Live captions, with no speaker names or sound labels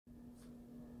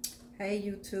Hey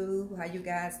YouTube, how you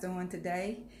guys doing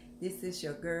today? This is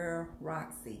your girl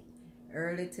Roxy.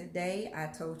 Early today I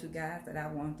told you guys that I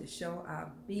wanted to show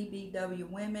our BBW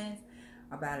women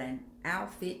about an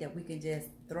outfit that we can just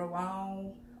throw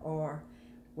on or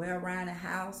wear around the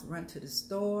house, run to the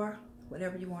store,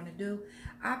 whatever you want to do.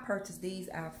 I purchased these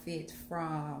outfits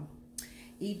from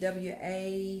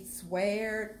EWA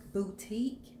Swear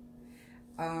Boutique.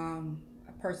 I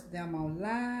purchased them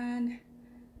online.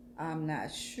 I'm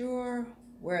not sure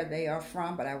where they are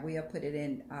from, but I will put it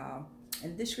in the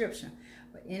description.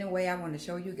 But anyway, I want to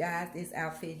show you guys this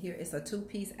outfit here. It's a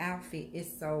two-piece outfit.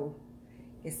 It's so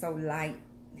light,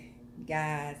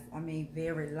 guys. I mean,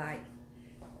 very light.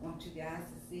 I want you guys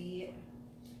to see it.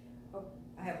 Oh,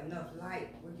 I have enough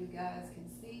light where you guys can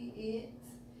see it.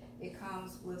 It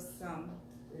comes with some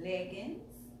leggings,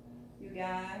 you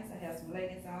guys. I have some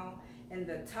leggings on, and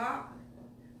the top,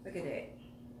 look at that,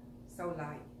 so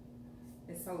light.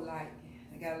 It's so light.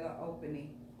 I got a little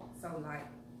opening. So light.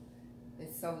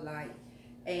 It's so light.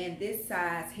 And this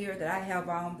size here that I have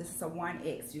on, this is a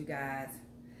 1X, you guys.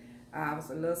 I was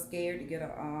a little scared to get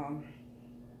a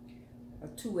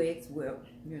 2X. Well,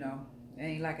 you know, it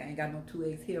ain't like I ain't got no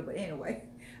 2X here, but anyway,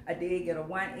 I did get a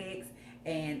 1X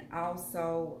and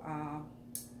also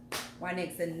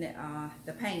 1X in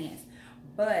the pants.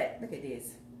 But look at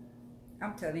this.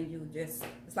 I'm telling you, just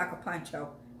it's like a poncho.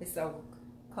 It's so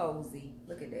cozy.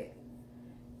 Look at that.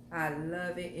 I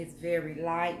love it. It's very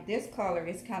light. This color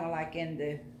is kind of like in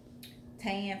the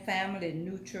tan family,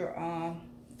 neutral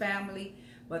family,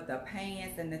 but the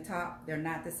pants and the top, they're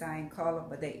not the same color,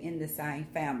 but they're in the same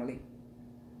family.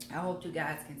 I hope you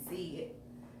guys can see it.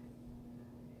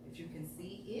 If you can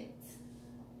see it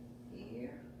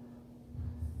here.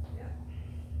 Yeah.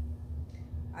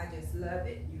 I just love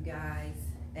it, you guys.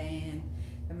 And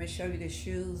let me show you the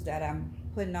shoes that I'm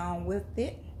putting on with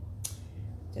it.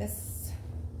 Just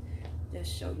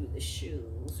show you the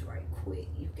shoes right quick,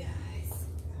 you guys.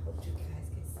 I hope you guys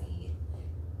can see it.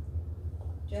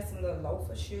 Just some little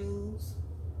loafer shoes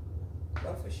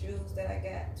that I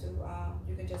got to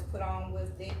you can just put on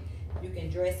with it. You can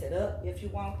dress it up if you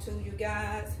want to, you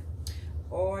guys,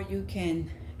 or you can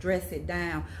dress it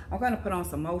down. I'm gonna put on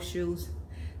some more shoes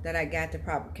that I got that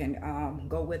probably can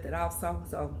go with it also.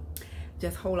 So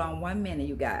just hold on 1 minute,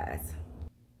 you guys.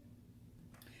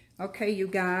 Okay, you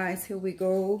guys, here we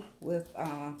go with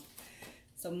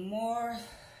some more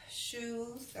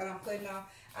shoes that I'm putting on.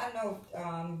 I know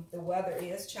the weather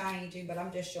is changing, but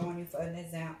I'm just showing you for an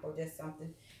example, just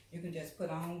something you can just put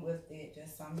on with it,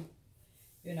 just some,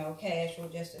 you know, casual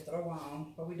just to throw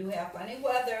on. But we do have funny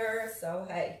weather, so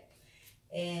hey.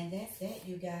 And that's it,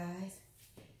 you guys.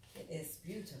 It is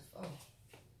beautiful.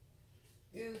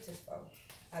 Beautiful.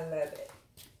 I love it.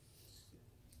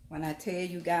 When I tell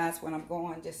you guys when I'm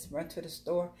going, just run to the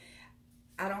store.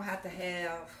 I don't have to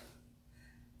have,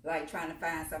 like, trying to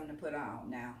find something to put on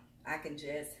now. I can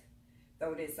just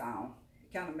throw this on.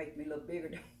 It kind of makes me look bigger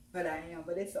than what I am,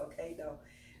 but it's okay, though.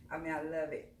 I mean, I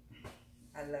love it.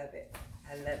 I love it.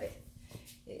 I love it.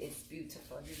 It is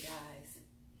beautiful, you guys.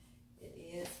 It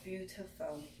is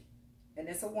beautiful. And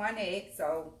it's a 1X,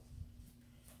 so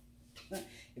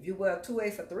if you wear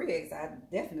 2X or 3X, I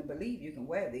definitely believe you can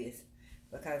wear this.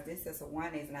 Because this is a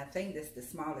 1X, and I think this is the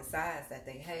smallest size that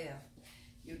they have,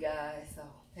 you guys. So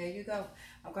there you go.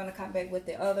 I'm gonna come back with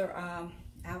the other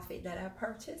outfit that I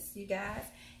purchased, you guys,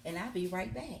 and I'll be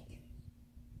right back.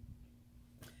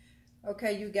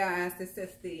 Okay, you guys, this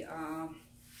is the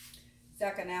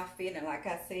second outfit, and like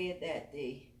I said, that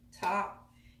the top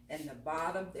and the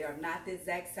bottom, they are not the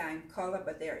exact same color,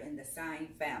 but they're in the same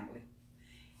family,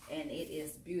 and it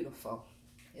is beautiful.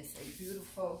 It's a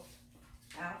beautiful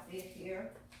outfit here.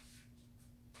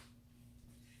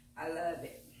 I love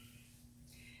it.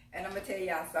 And I'm gonna tell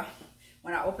y'all something.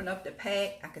 When I opened up the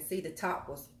pack, I could see the top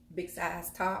was big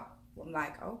size top. I'm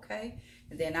like, okay.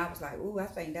 And then I was like, ooh, I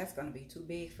think that's gonna be too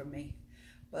big for me.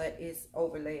 But it's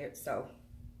over layered, so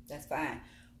that's fine.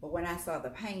 But when I saw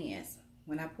the pants,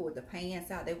 when I pulled the pants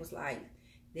out, they was like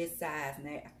this size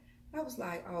now. I was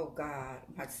like, oh God,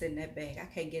 I'm about to sit in that bag. I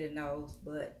can't get in those,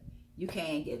 but you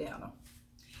can get in them.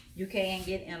 You can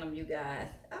get in them, you guys.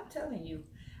 I'm telling you,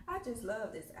 I just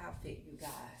love this outfit, you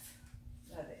guys.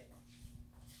 Love it.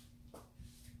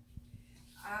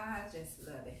 I just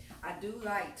love it. I do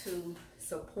like to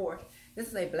support. This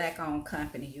is a black-owned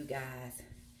company, you guys.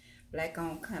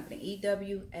 Black-owned company.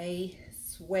 EWA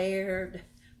Swear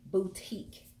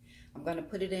Boutique. I'm going to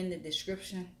put it in the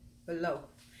description below.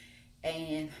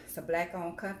 And it's a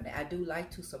black-owned company. I do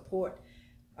like to support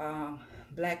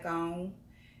black-owned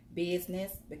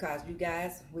business, because you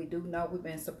guys, we do know we've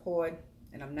been supporting,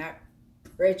 and I'm not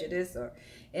prejudice or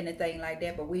anything like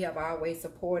that, but we have always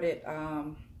supported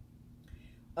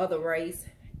other race,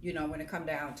 you know, when it come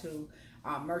down to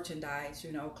merchandise,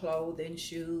 you know, clothing,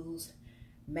 shoes,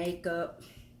 makeup,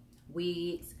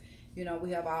 wigs. You know,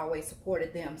 we have always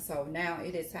supported them. So now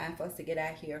it is time for us to get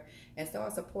out here and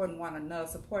start supporting one another,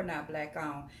 supporting our black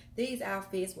owned. These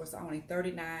outfits was only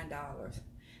 $39.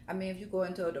 I mean, if you go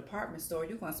into a department store,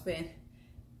 you're going to spend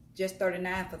just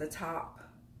 $39 for the top.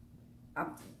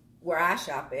 Where I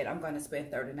shop at, I'm going to spend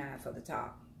 $39 for the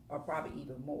top, or probably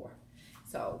even more.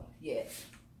 So, yes.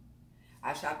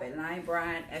 I shop at Lane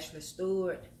Bryant, Ashley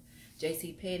Stewart,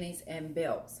 J.C. Penney's, and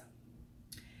Belts.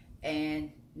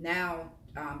 And now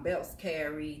Belts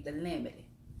carry the limited.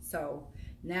 So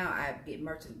now I get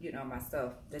merchant, you know, my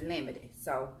stuff, the limited.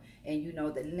 So, and you know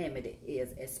the limited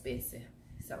is expensive.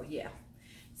 So yeah.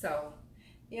 So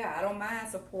yeah, I don't mind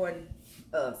supporting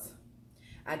us.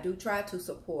 I do try to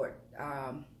support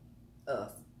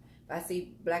us. If I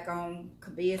see black owned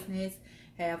business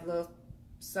have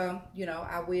some, you know,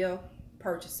 I will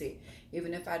purchase it.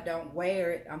 Even if I don't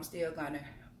wear it, I'm still gonna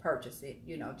purchase it,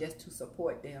 you know, just to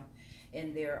support them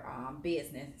in their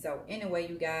business. So anyway,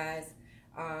 you guys,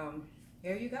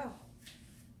 here you go.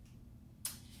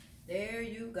 There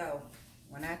you go.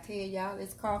 When I tell y'all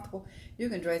it's comfortable, you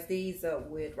can dress these up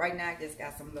with, right now I just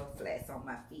got some little flats on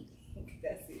my feet.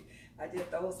 That's it. I just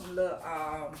throw some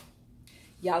little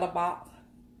yellow box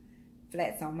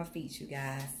flats on my feet, you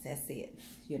guys. That's it,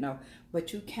 you know.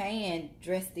 But you can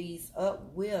dress these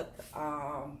up with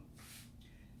some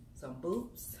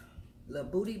boots, little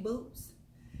booty boots,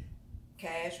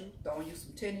 casual, throwing you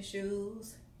some tennis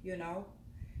shoes, you know.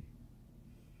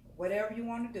 Whatever you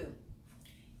want to do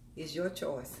is your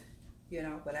choice, you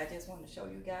know. But I just want to show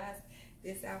you guys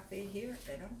this outfit here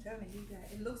that I'm telling you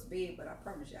guys, it looks big, but I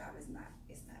promise y'all it's not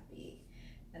big.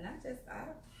 And I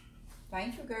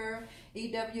thank you, girl.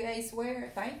 EWA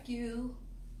Swear, thank you.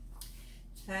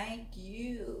 Thank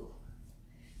you.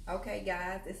 Okay,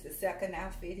 guys, this is the second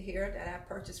outfit here that I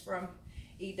purchased from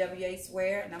EWA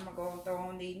Swear, and I'm gonna go and throw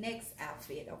on the next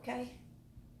outfit, okay?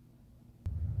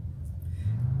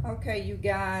 Okay, you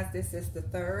guys, this is the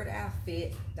third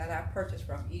outfit that I purchased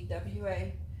from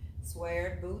EWA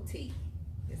Swear Boutique.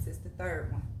 This is the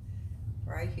third one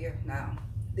right here. Now,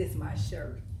 this is my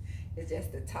shirt. It's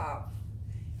just the top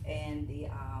and the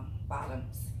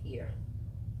bottoms here.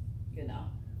 You know,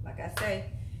 like I say,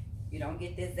 you don't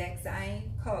get the exact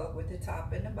same color with the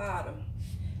top and the bottom,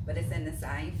 but it's in the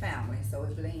same family, so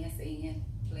it blends in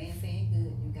good,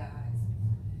 you guys.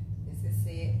 This is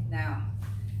it. Now,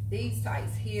 these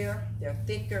tights here, they're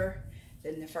thicker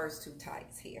than the first two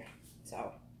tights here.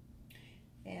 So,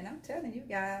 and I'm telling you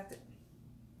guys,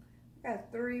 I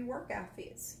got 3 work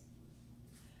outfits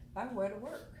I can wear to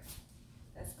work.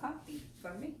 That's comfy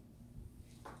for me.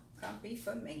 Comfy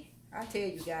for me. I tell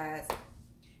you guys,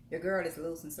 your girl is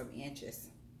losing some inches.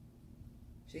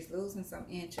 She's losing some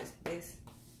inches.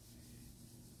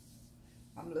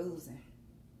 I'm losing.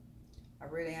 I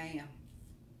really am.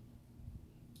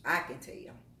 I can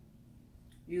tell.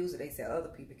 Usually they say other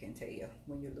people can tell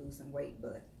when you're losing weight,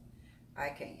 but I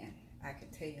can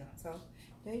tell. So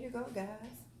there you go, guys.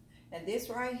 And this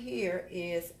right here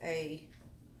is a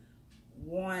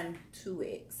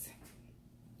 1-2X.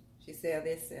 She said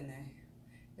this in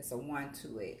it's a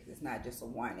 1-2X. It's not just a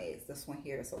 1X. This one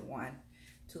here is a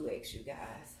 1-2X, you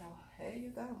guys. So there you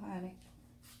go, honey.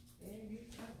 There you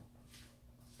go.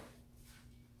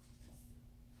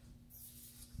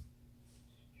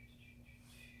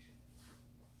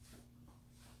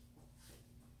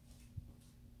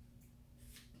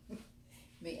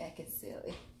 Me acting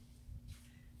silly.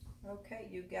 Okay,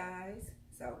 you guys.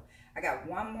 So I got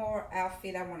one more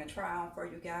outfit I want to try on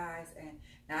for you guys. And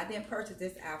now I didn't purchase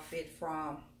this outfit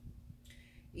from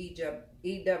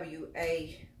EWA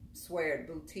Swear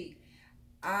Boutique.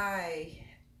 I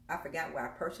forgot where I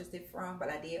purchased it from, but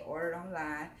I did order it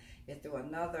online. It's through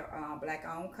another black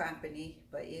owned company,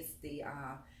 but it's the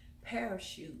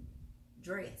parachute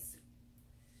dress.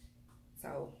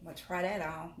 So I'm gonna try that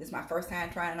on. This is my first time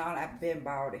trying it on. I've been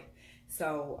bought it.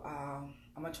 So I'm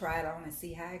gonna try it on and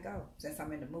see how it goes, since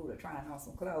I'm in the mood of trying on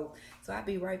some clothes. So I'll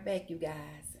be right back, you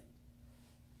guys.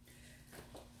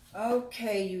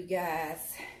 Okay, you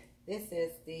guys. This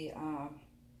is the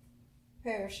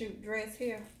parachute dress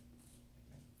here.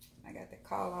 I got the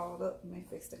collar all up. Let me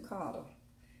fix the collar.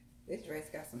 This dress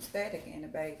got some static in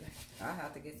it, baby. I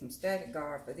have to get some static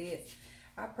guard for this.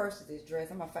 I purchased this dress.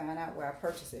 I'm gonna find out where I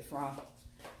purchased it from,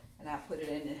 and I put it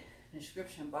in the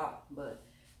description box. But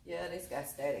yeah, this got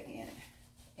static in it.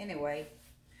 Anyway,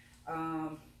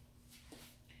 I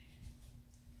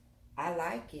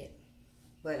like it.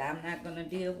 but I'm not gonna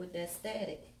deal with that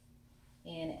static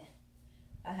in it.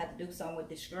 I have to do something with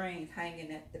the strings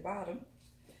hanging at the bottom.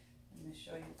 Let me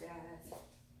show you guys.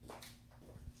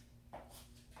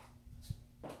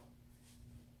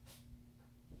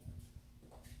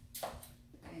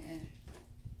 And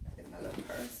get my little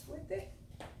purse with it.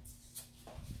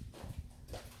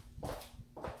 I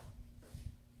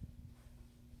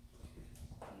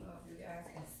don't know if you guys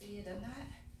can see it or not.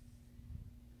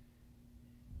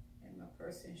 And my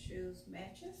purse and shoes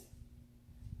matches.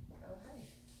 Oh, hey.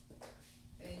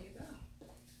 There you go.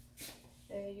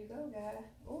 There you go, guys.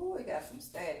 Oh, it got some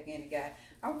static in it, guys.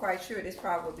 I'm quite sure this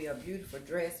probably would be a beautiful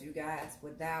dress, you guys,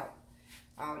 without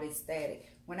all this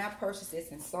static. When I purchased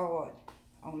this and saw it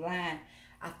online,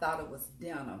 I thought it was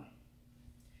denim.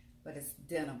 But it's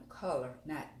denim color,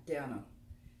 not denim.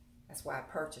 That's why I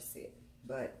purchased it.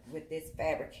 But with this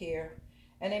fabric here,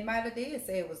 and they might have did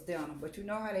say it was denim, but you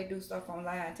know how they do stuff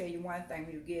online, tell you one thing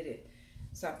when you get it,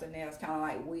 something else, kind of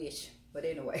like Wish. But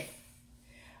anyway,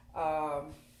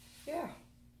 yeah,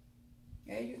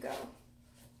 there you go.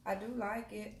 I do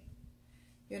like it,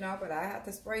 you know, but I have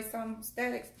to spray some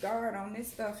static guard on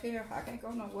this stuff here. I can't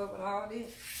go nowhere with all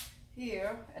this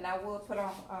here. And I will put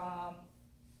on,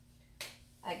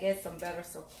 I guess, some better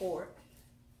support.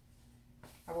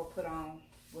 I will put on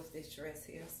with this dress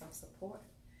here some support.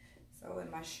 So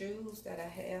in my shoes that I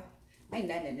have, ain't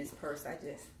nothing in this purse. I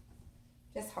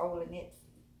just holding it,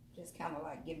 just kind of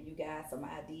like giving you guys some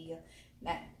idea.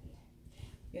 Not,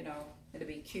 you know, it'll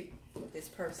be cute with this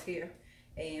purse here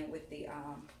and with the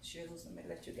shoes. Let me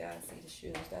let you guys see the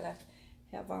shoes that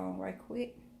I have on right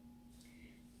quick,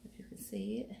 if you can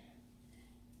see it.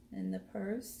 And the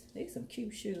purse, these some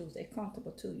cute shoes. They're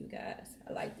comfortable too, you guys.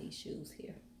 I like these shoes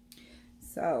here.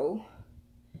 So,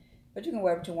 but you can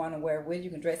wear what you want to wear with.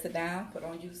 You can dress it down, put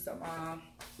on you some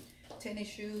tennis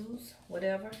shoes,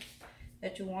 whatever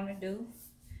that you want to do.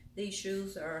 These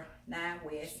shoes are 9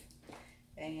 West,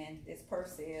 and this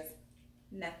purse is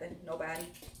nothing, nobody.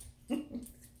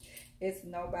 It's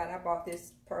nobody. I bought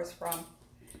this purse from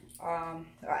an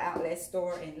outlet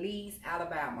store in Leeds,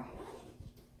 Alabama.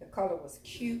 The color was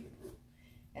cute,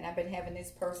 and I've been having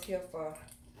this purse here for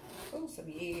some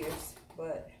years,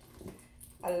 but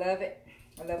I love it.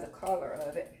 I love the color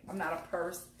of it. I'm not a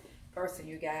purse person,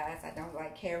 you guys. I don't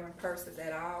like carrying purses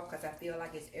at all because I feel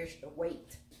like it's extra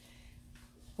weight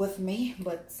with me,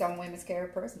 but some women carry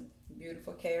purse,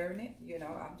 beautiful carrying it, you know.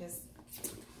 I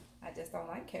just don't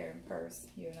like carrying purse,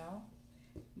 you know,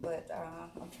 but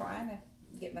I'm trying to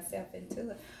get myself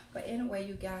into it. But anyway,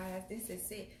 you guys, this is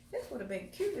it. This would have been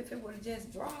cute if it would have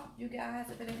just dropped, you guys,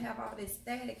 if it didn't have all this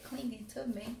static clinging to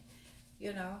me,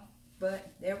 you know.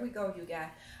 But there we go, you guys.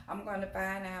 I'm going to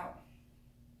find out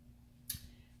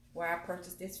where I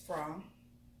purchased this from,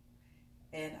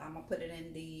 and I'm going to put it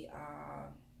in the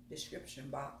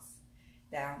description box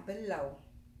down below,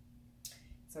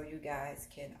 so you guys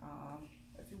can,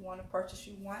 if you want to purchase,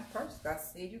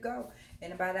 purchase. There you go.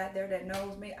 Anybody out there that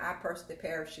knows me, I purchased the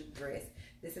parachute dress.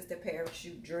 This is the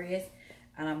parachute dress,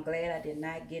 and I'm glad I did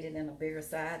not get it in a bigger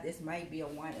size. This might be a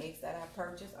 1X that I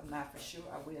purchased. I'm not for sure.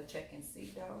 I will check and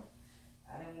see though.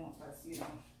 I didn't want us, you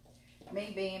know,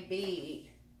 me being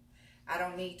big, I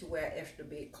don't need to wear extra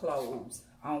big clothes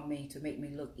on me to make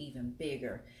me look even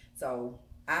bigger. So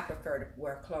I prefer to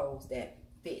wear clothes that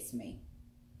fits me.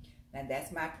 And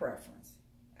that's my preference.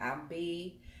 I'm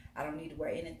big. I don't need to wear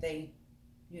anything,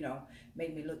 you know,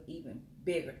 make me look even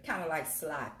bigger. Kind of like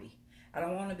sloppy. I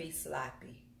don't want to be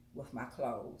sloppy with my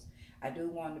clothes. I do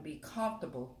want to be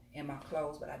comfortable in my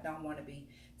clothes, but I don't want to be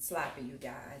sloppy, you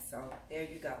guys. So there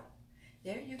you go.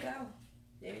 There you go.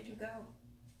 There you go.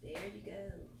 There you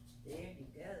go. There you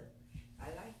go. I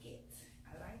like it.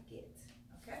 I like it.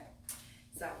 Okay.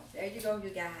 So there you go,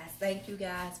 you guys. Thank you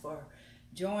guys for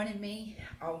joining me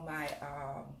on my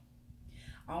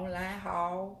online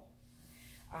haul,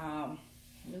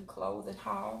 new clothing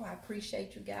haul. I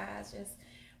appreciate you guys just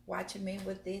watching me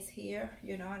with this here,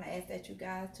 you know, and I ask that you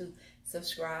guys to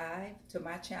subscribe to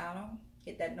my channel.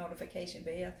 Hit that notification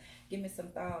bell. Give me some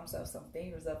thumbs up, some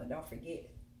fingers up, and don't forget,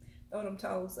 throw them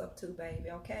toes up too, baby,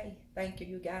 okay? Thank you,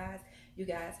 you guys. You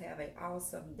guys have an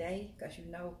awesome day, because you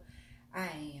know I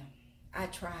am. I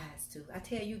tries to. I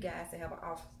tell you guys to have an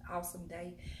awesome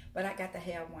day, but I got to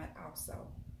have one also.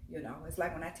 You know, it's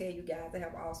like when I tell you guys to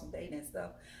have an awesome day and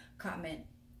stuff, comment,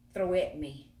 throw at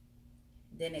me.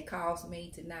 Then it causes me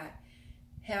to not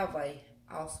have a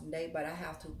awesome day, but I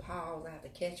have to pause. I have to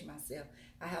catch myself.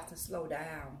 I have to slow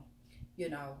down. You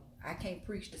know, I can't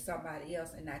preach to somebody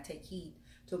else and not take heed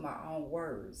to my own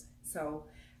words. So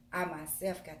I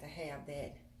myself got to have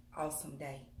that awesome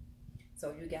day.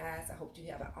 So you guys, I hope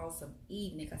you have an awesome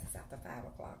evening because it's after 5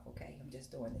 o'clock, okay? I'm just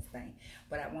doing this thing.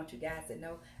 But I want you guys to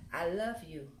know I love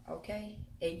you, okay?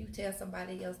 And you tell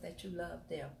somebody else that you love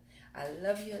them. I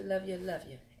love you, love you, love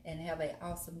you. And have an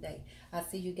awesome day. I'll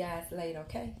see you guys later,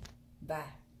 okay? Bye.